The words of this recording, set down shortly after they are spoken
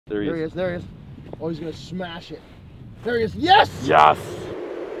There he is. There he is. Oh, he's gonna smash it. There he is. Yes! Yes!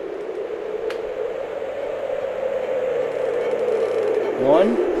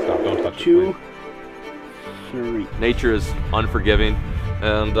 One, Stop, don't touch two, it, 3. Nature is unforgiving,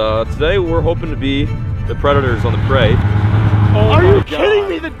 and today we're hoping to be the predators on the prey. Oh, are you kidding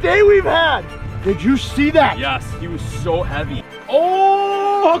me? The day we've had! Did you see that? Yes, he was so heavy.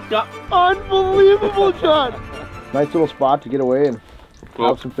 Oh, unbelievable, John! Nice little spot to get away and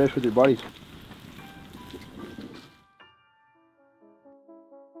have some fish with your buddies.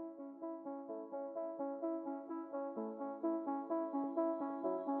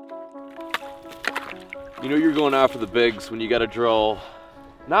 You know you're going after the bigs when you got to drill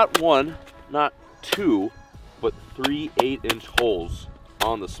not 1, not 2, but 3 8-inch holes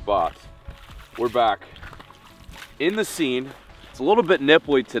on the spot. We're back in the scene. It's a little bit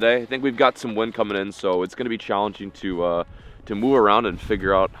nipply today. I think we've got some wind coming in, so it's going to be challenging to move around and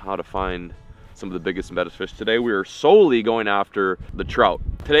figure out how to find some of the biggest and baddest fish. Today we are solely going after the trout.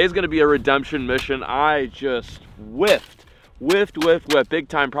 Today's going to be a redemption mission. I just whiffed big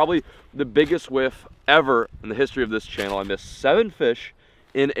time, probably the biggest whiff ever in the history of this channel. I missed 7 fish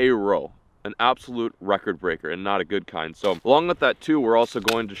in a row, an absolute record breaker, and not a good kind. So along with that too, we're also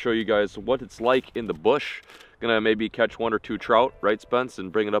going to show you guys what it's like in the bush. Gonna maybe catch 1 or 2 trout, right, Spence,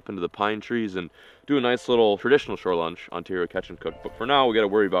 and bring it up into the pine trees and do a nice little traditional shore lunch, Ontario catch and cook. But for now, we got to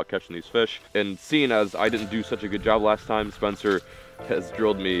worry about catching these fish. And seeing as I didn't do such a good job last time, Spencer has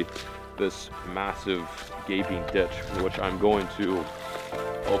drilled me this massive gaping ditch, which I'm going to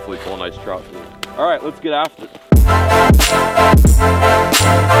hopefully pull a nice trout through. All right, let's get after it.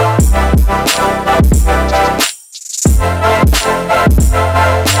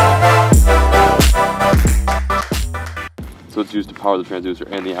 So it's used to power the transducer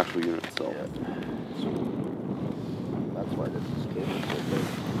and the actual unit itself. Yeah. That's why this is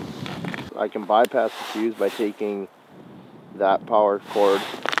capable. I can bypass the fuse by taking that power cord.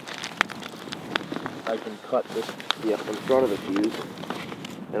 I can cut this in front of the fuse,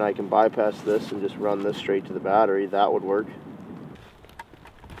 and I can bypass this and just run this straight to the battery. That would work.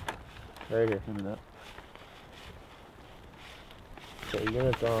 Right here. Look at that. So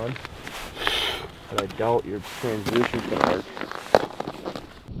unit's on. But I doubt your transducer can work.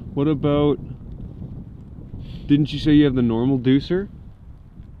 What about, didn't you say you have the normal deucer?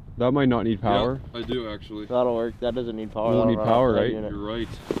 That might not need power. Yeah, I do actually. That'll work. That doesn't need power. You don't need power, right? You're right.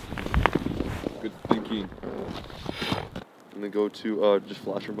 Good thinking. I'm gonna go to just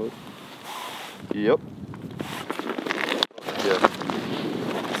flasher mode. Yep. Yeah.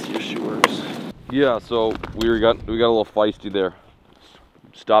 Let's see if she works. Yeah, so we got a little feisty there.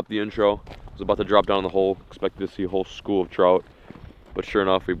 Stopped the intro. Was about to drop down in the hole, expected to see a whole school of trout, but sure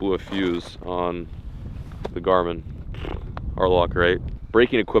enough we blew a fuse on the Garmin. Our luck, right?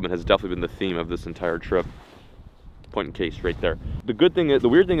 Braking equipment has definitely been the theme of this entire trip. Point in case right there. The good thing is, the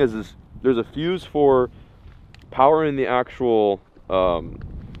weird thing is there's a fuse for powering the actual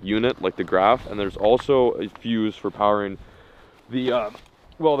unit, like the graph, and there's also a fuse for powering the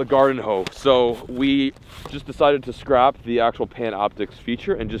well, the garden hoe. So we just decided to scrap the actual pan optics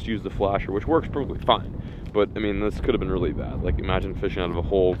feature and just use the flasher, which works perfectly fine. But I mean, this could have been really bad. Like, imagine fishing out of a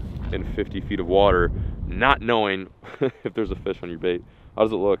hole in 50 feet of water, not knowing if there's a fish on your bait. How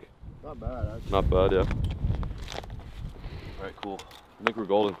does it look? Not bad, actually. Not bad, yeah. All right, cool. I think we're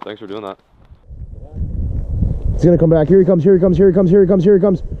golden. Thanks for doing that. He's gonna come back. Here he comes, here he comes, here he comes, here he comes, here he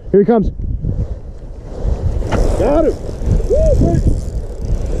comes, here he comes. Got him! Woo,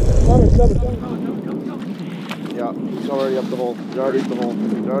 yeah, he's already up the hole. He's already up the hole.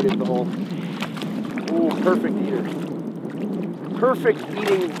 He's already up the hole. Ooh, perfect eater. Perfect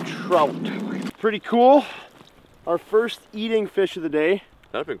eating trout. Pretty cool. Our first eating fish of the day.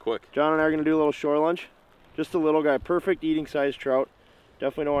 That'd been quick. John and I are gonna do a little shore lunch. Just a little guy. Perfect eating size trout.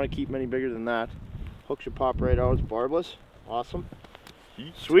 Definitely don't want to keep them any bigger than that. Hook should pop right out. It's barbless. Awesome.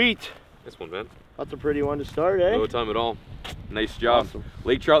 Sweet. Nice one, man. That's a pretty one to start, eh? No time at all. Nice job. Awesome.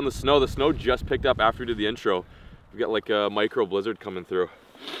 Lake trout in the snow. The snow just picked up after we did the intro. We got like a micro blizzard coming through.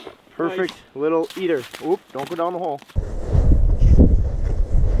 Perfect little eater. Oop, don't go down the hole.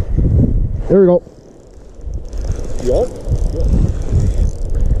 There we go. Yup.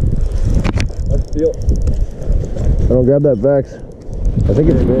 Let's feel. I don't grab that Vex. I think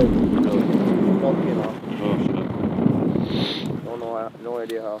it's big. Oh shit. Don't know, no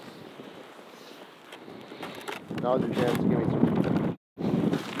idea how. Now's your chance to give me some.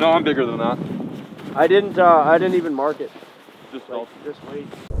 No, I'm bigger than that. I didn't even mark it. Just wait.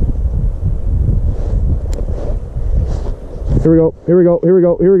 Here we go, here we go, here we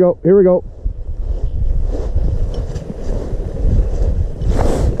go, here we go, here we go.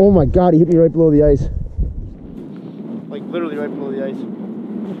 Oh my God, he hit me right below the ice. Like literally right below the ice.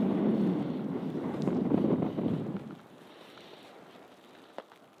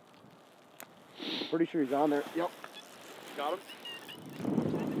 Pretty sure he's on there. Yep. Got him.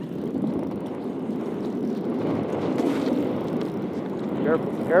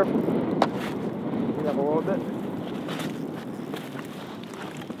 Careful, careful. Clean up a little bit.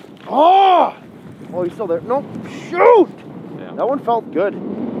 Oh! Oh, he's still there. No, shoot! Yeah. That one felt good.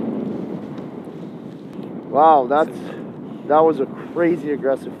 Wow, that was a crazy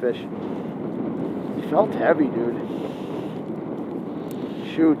aggressive fish. He felt heavy, dude.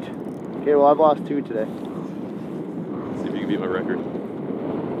 Shoot. Okay, well I've lost 2 today. See if you can beat my record.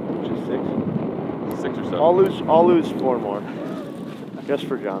 Just 6. 6 or 7. I'll lose 4 more. Just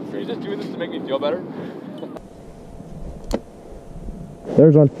for John's Are you sake. just doing this to make me feel better?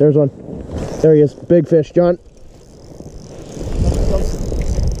 There's one. There's one. There he is. Big fish, John.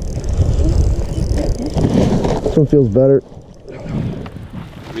 This one feels better.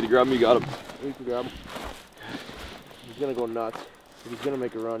 Want me to grab him? You got him. We can grab him. He's gonna go nuts. He's gonna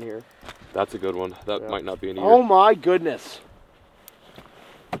make a run here. That's a good one. That might not be an eater. Oh my goodness.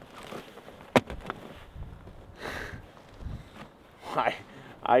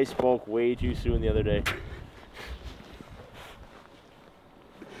 I spoke way too soon the other day.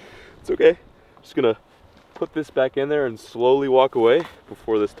 It's okay. Just gonna put this back in there and slowly walk away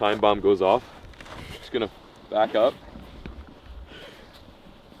before this time bomb goes off. Just gonna back up.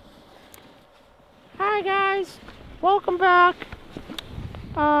 Hi guys, welcome back.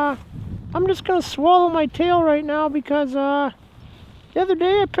 I'm just gonna swallow my tail right now because the other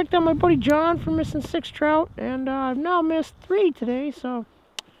day I picked up my buddy John for missing 6 trout, and I've now missed 3 today, so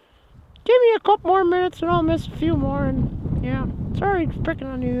give me a couple more minutes and I'll miss a few more. And yeah, sorry for picking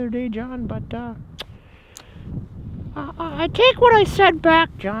on you the other day, John, but I take what I said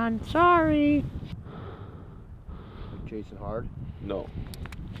back, John. Sorry. Chasing hard. No.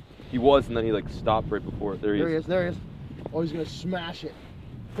 He was, and then he like stopped right before it. There he is. There he is. Oh, he's gonna smash it.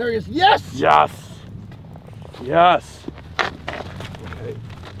 There he is. Yes! Yes! Yes! Okay.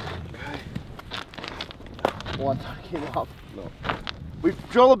 Oh, I thought it came off. No. We've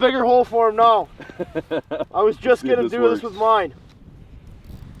drilled a bigger hole for him now. I was just gonna do this with mine.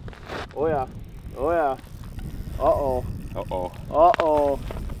 Oh yeah. Oh yeah. Uh-oh. Uh-oh. Uh-oh.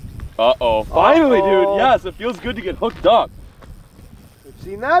 Uh-oh. Finally, Uh-oh. dude. Yes, it feels good to get hooked up. We've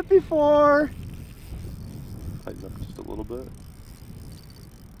seen that before. Tighten up just a little bit.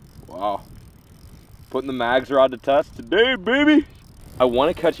 Wow. Putting the mags rod to test today, baby. I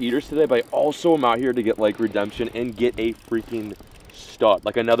want to catch eaters today, but I also am out here to get like redemption and get a freaking stud,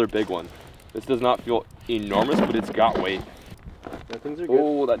 like another big one. This does not feel enormous, but it's got weight. Yeah, things are good.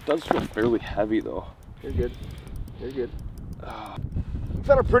 Oh, that does feel fairly heavy though. You're good. You're good. We've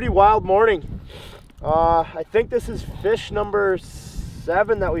had a pretty wild morning. I think this is fish number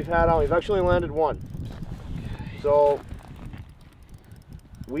 7 that we've had on. We've actually landed 1. So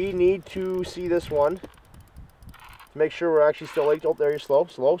we need to see this one to make sure we're actually still like. Oh, there you're slow,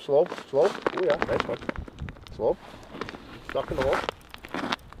 slow, slow, slow. Oh yeah, nice one. Slow. Stuck in the hole.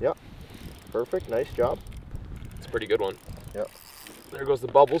 Yep. Perfect. Nice job. It's a pretty good one. Yep. There goes the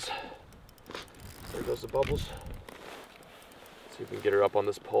bubbles. There goes the bubbles. Let's see if we can get her up on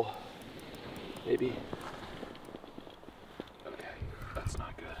this pole. Maybe. Okay, that's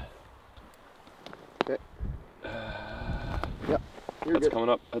not good. Okay. Yep. You're That's good. coming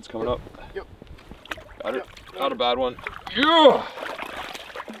up. That's coming up. Yep. Got it. Not a bad one. Yeah.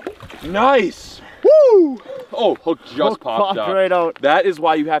 Nice. Woo! Oh, hook just Hook popped out. right out. That is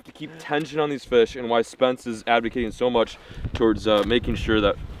why you have to keep tension on these fish, and why Spence is advocating so much towards making sure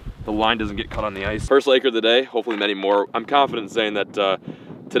that the line doesn't get cut on the ice. First Laker of the day, hopefully many more. I'm confident in saying that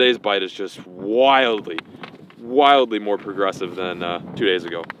today's bite is just wildly more progressive than 2 days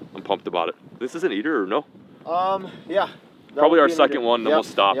ago. I'm pumped about it. This is an eater or no? Yeah. Probably our second one, then we'll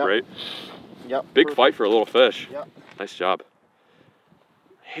stop, right? Yep. Big fight for a little fish. Yep. Nice job.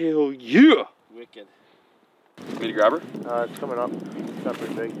 Hell yeah! Wicked. Me to grab her? It's coming up. It's not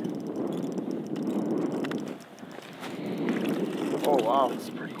pretty big. Oh wow, it's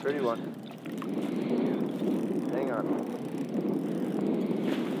a pretty one. Hang on.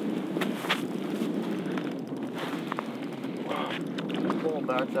 Pull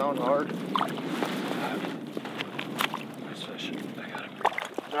back down hard. Nice fish. I got him.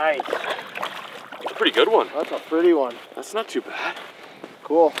 Nice. It's a pretty good one. That's a pretty one. That's not too bad.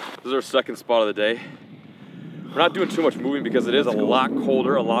 Cool. This is our second spot of the day. We're not doing too much moving because it is a lot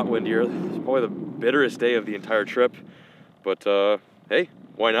colder, a lot windier. It's probably the bitterest day of the entire trip. But hey,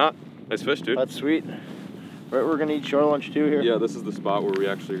 why not? Nice fish, dude. That's sweet. Right, we're gonna eat shore lunch too here. Yeah, this is the spot where we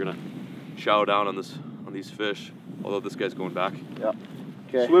actually are gonna chow down on these fish. Although this guy's going back. Yeah.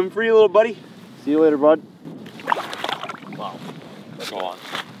 Okay. Swim free, little buddy. See you later, bud. Wow. Go on.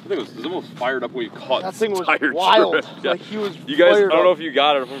 I think it was almost fired up when you caught that thing was entire wild. trip. Yeah. Like he was. You guys, I fired don't know up. if you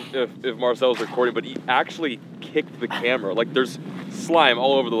got it, if Marcel was recording, but he actually kicked the camera. Like there's slime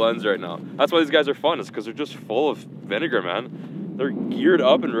all over the lens right now. That's why these guys are fun. Is because they're just full of vinegar, man. They're geared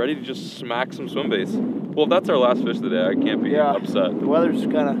up and ready to just smack some swim baits. Well, if that's our last fish of the day, I can't be upset. The weather's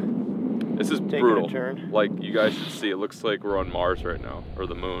kind of. This is taking brutal. a turn. Like you guys should see. It looks like we're on Mars right now, or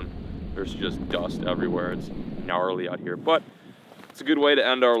the moon. There's just dust everywhere. It's gnarly out here, but it's a good way to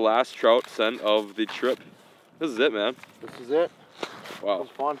end our last trout send of the trip. This is it, man. This is it. Wow. That was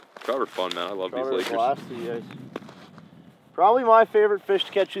fun. Trout are fun, man. I love Trout these are a lakers. blast through the ice. Probably my favorite fish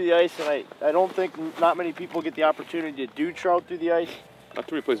to catch through the ice, and I don't think not many people get the opportunity to do trout through the ice. Not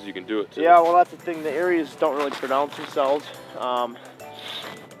too many places you can do it, too. Yeah, well, that's the thing. The areas don't really pronounce themselves.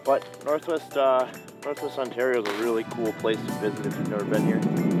 But Northwest Ontario is a really cool place to visit if you've never been here.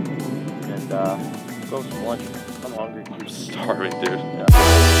 And go some lunch. I'm hungry. I'm starving, dude. Yeah.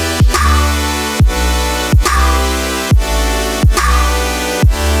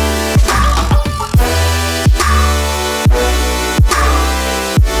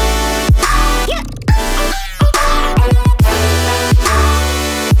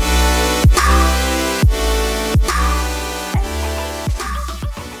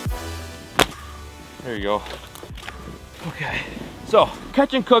 There you go. Okay, so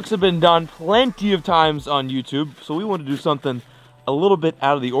catch and cooks have been done plenty of times on YouTube, so we want to do something a little bit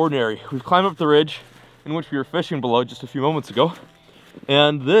out of the ordinary. We've climbed up the ridge in which we were fishing below just a few moments ago,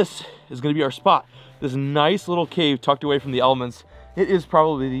 and this is going to be our spot. This nice little cave tucked away from the elements. It is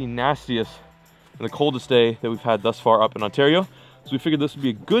probably the nastiest and the coldest day that we've had thus far up in Ontario, so we figured this would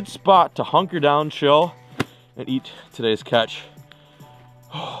be a good spot to hunker down, chill, and eat today's catch.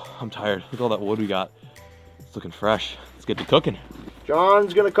 Oh, I'm tired. Look at all that wood we got. It's looking fresh. Let's get to cooking.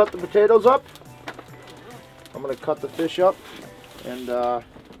 John's gonna cut the potatoes up. I'm gonna cut the fish up, and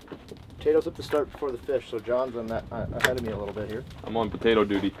potatoes have to start before the fish. So John's on that ahead of me a little bit here. I'm on potato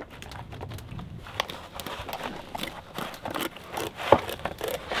duty.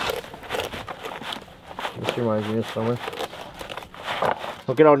 This reminds me of summer.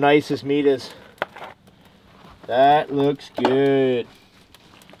 Look at how nice this meat is. That looks good.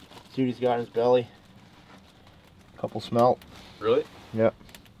 See what he's got in his belly. Couple smelt. Really? Yep.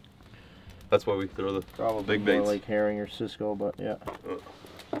 That's why we throw the Probably big more baits. like herring or Cisco, but yeah.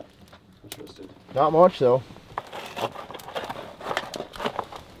 Interesting. Not much though.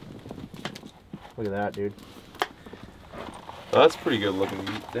 Look at that, dude. That's pretty good looking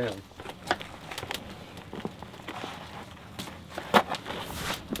meat. Damn.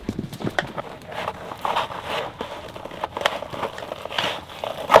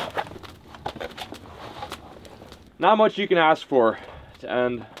 Not much you can ask for to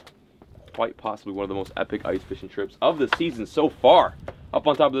end quite possibly one of the most epic ice fishing trips of the season so far. Up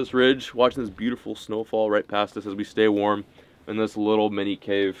on top of this ridge, watching this beautiful snowfall right past us as we stay warm in this little mini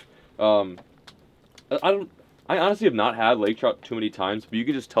cave. I honestly have not had lake trout too many times, but you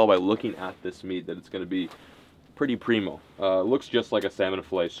can just tell by looking at this meat that it's going to be pretty primo. Looks just like a salmon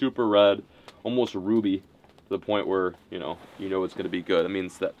fillet, super red, almost ruby, to the point where you know it's going to be good. That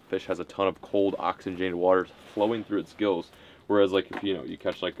means that fish has a ton of cold oxygenated water flowing through its gills. Whereas like if you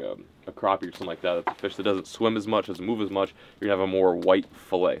catch like a crappie or something like that, that's a fish that doesn't swim as much, doesn't move as much, you're gonna have a more white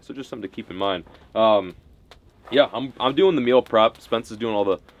fillet. So just something to keep in mind. Yeah, I'm doing the meal prep. Spence is doing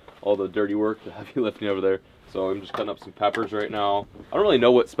all the dirty work, the heavy lifting over there. So I'm just cutting up some peppers right now. I don't really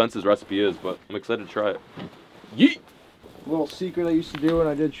know what Spence's recipe is, but I'm excited to try it. Yeet! A little secret I used to do when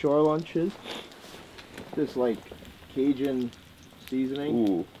I did shore lunches. This like Cajun seasoning.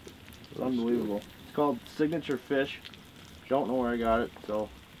 Ooh, It's unbelievable. It's called Signature Fish. Don't know where I got it, so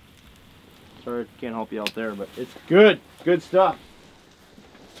sorry I can't help you out there, but it's good. Good stuff.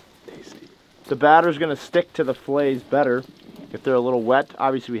 tasty. The batter's gonna stick to the fillets better if they're a little wet.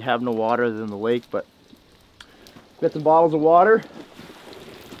 Obviously we have no water than the lake, but got some bottles of water.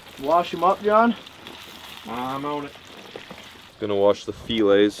 Wash them up, John. I'm on it. Gonna wash the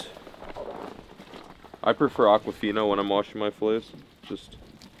fillets. I prefer Aquafina when I'm washing my fillets. Just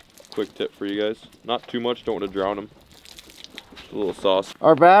a quick tip for you guys. Not too much, don't want to drown them. Just a little sauce.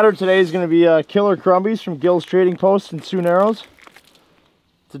 Our batter today is going to be Killer Crumbies from Gill's Trading Post in Sioux Narrows.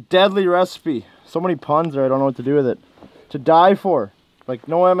 It's a deadly recipe. So many puns there, I don't know what to do with it. To die for. Like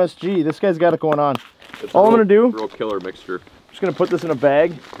no MSG. This guy's got it going on. It's All I'm going to do, real killer mixture. I'm just going to put this in a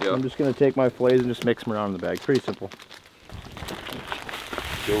bag. Yeah. I'm just going to take my fillets and just mix them around in the bag. Pretty simple.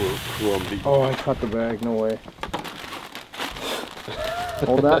 Killer crumby. Oh, I cut the bag. No way.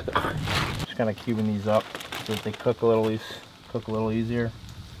 Hold that. Just kind of cubing these up so that they cook a little easier.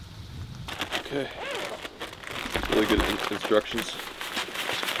 Okay. Really good instructions.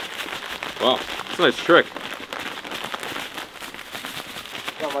 Wow, that's a nice trick.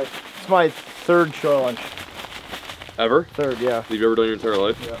 It's my third shore lunch. Ever? Third, yeah. Have you ever done your entire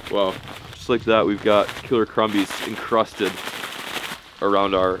life? Yeah. Wow. Just like that, we've got killer crumbies encrusted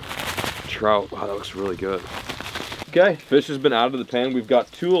around our trout. Wow, that looks really good. Okay, fish has been out of the pan. We've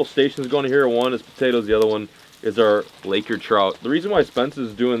got two little stations going here. One is potatoes, the other one is our Laker trout. The reason why Spence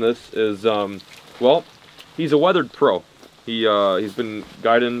is doing this is, well, he's a weathered pro. He's been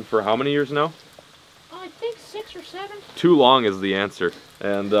guiding for how many years now? I think 6 or 7. Too long is the answer.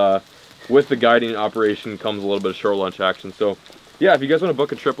 And with the guiding operation comes a little bit of shore lunch action. So yeah, if you guys want to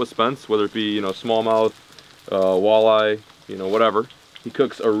book a trip with Spence, whether it be, you know, smallmouth, walleye, you know, whatever, he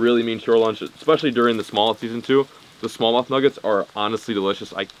cooks a really mean shore lunch, especially during the smallmouth season too. The smallmouth nuggets are honestly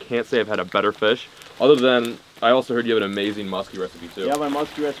delicious. I can't say I've had a better fish, other than I also heard you have an amazing muskie recipe too. Yeah, my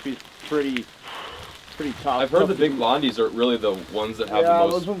muskie recipe is pretty tough. I've heard the big blondies are really the ones that have the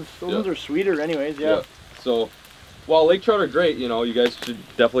most. Those ones are sweeter anyways, yeah. So, while lake trout are great, you know, you guys should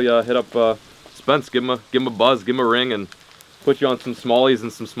definitely hit up Spence, give him a buzz, give him a ring, and put you on some smallies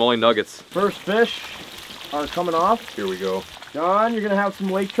and some smallie nuggets. First fish are coming off. Here we go. John, you're gonna have some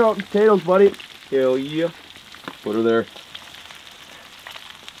lake trout and potatoes, buddy. Hell yeah. Put her there.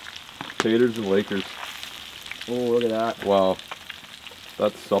 Taters and Lakers. Oh, look at that. Wow.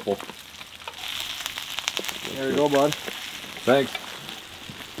 That's supple. There we go, bud. Thanks.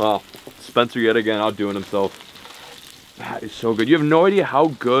 Wow. Spencer yet again outdoing himself. That is so good. You have no idea how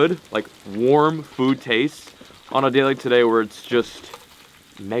good, like, warm food tastes on a day like today where it's just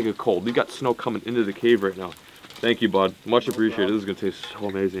mega cold. We got snow coming into the cave right now. Thank you, bud. Much appreciated. This is gonna taste so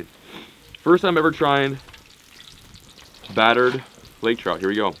amazing. First time ever trying battered lake trout. Here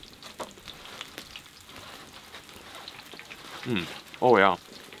we go. Oh yeah.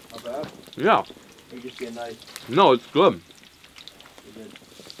 Not bad. Yeah. You just get nice. No, it's good.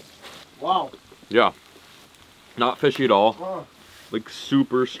 Wow. Yeah. Not fishy at all. Huh. Like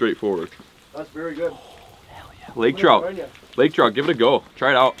super straightforward. That's very good. Hell yeah. Lake trout. Lake trout, give it a go.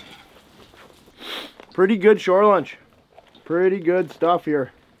 Try it out. Pretty good shore lunch. Pretty good stuff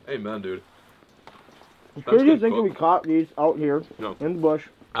here. Amen, dude. It's crazy to think that we caught these out here in the bush.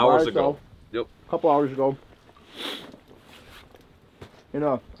 Hours ago. Yep. A couple hours ago. You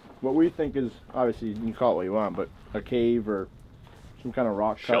know, what we think is, obviously, you can call it what you want, but a cave or some kind of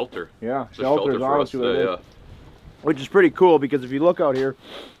rock cut. Shelter. Yeah, it's shelter for us today, yeah. Which is pretty cool because if you look out here,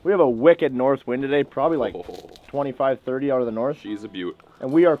 we have a wicked north wind today, probably like 25, 30 out of the north. She's a beaut.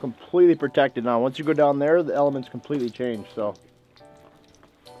 And we are completely protected now. Once you go down there, the elements completely change. So,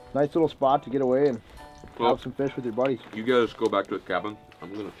 nice little spot to get away and have some fish with your buddies. You guys go back to the cabin.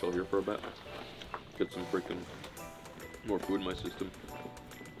 I'm gonna chill here for a bit. Get some freaking more food in my system.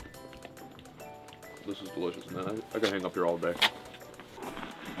 This is delicious, man. I can hang up here all day.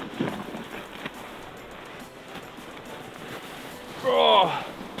 Oh.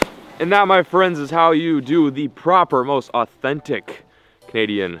 And that, my friends, is how you do the proper, most authentic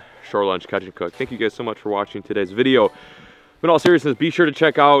Canadian shore lunch catch and cook. Thank you guys so much for watching today's video. But in all seriousness, be sure to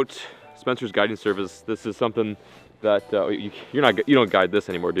check out Spencer's guiding service. This is something that you don't guide this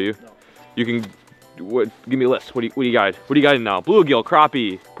anymore, do you? No. You can give me a list. What do you guide? What are you guiding now? Bluegill,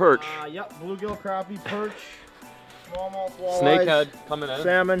 crappie, perch. Yep, bluegill, crappie, perch, smallmouth, walleyes, Snakehead coming in.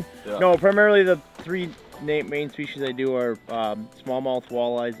 salmon. Yeah. No, primarily the three main species I do are smallmouth,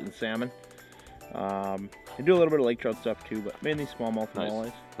 walleyes, and salmon. I do a little bit of lake trout stuff too, but mainly smallmouth and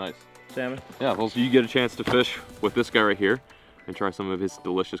walleyes. Nice. Salmon. Yeah, well, so you get a chance to fish with this guy right here and try some of his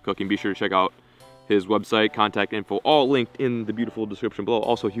delicious cooking. Be sure to check out his website, contact info, all linked in the beautiful description below.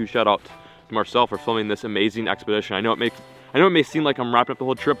 Also, a huge shout out to Marcel for filming this amazing expedition. I know it may seem like I'm wrapping up the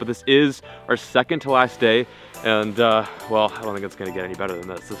whole trip, but this is our second to last day, and well, I don't think it's gonna get any better than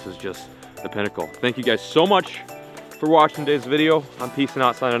this. This is just the pinnacle. Thank you guys so much for watching today's video. I'm peacing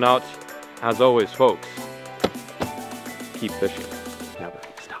out, signing out. As always, folks, keep fishing.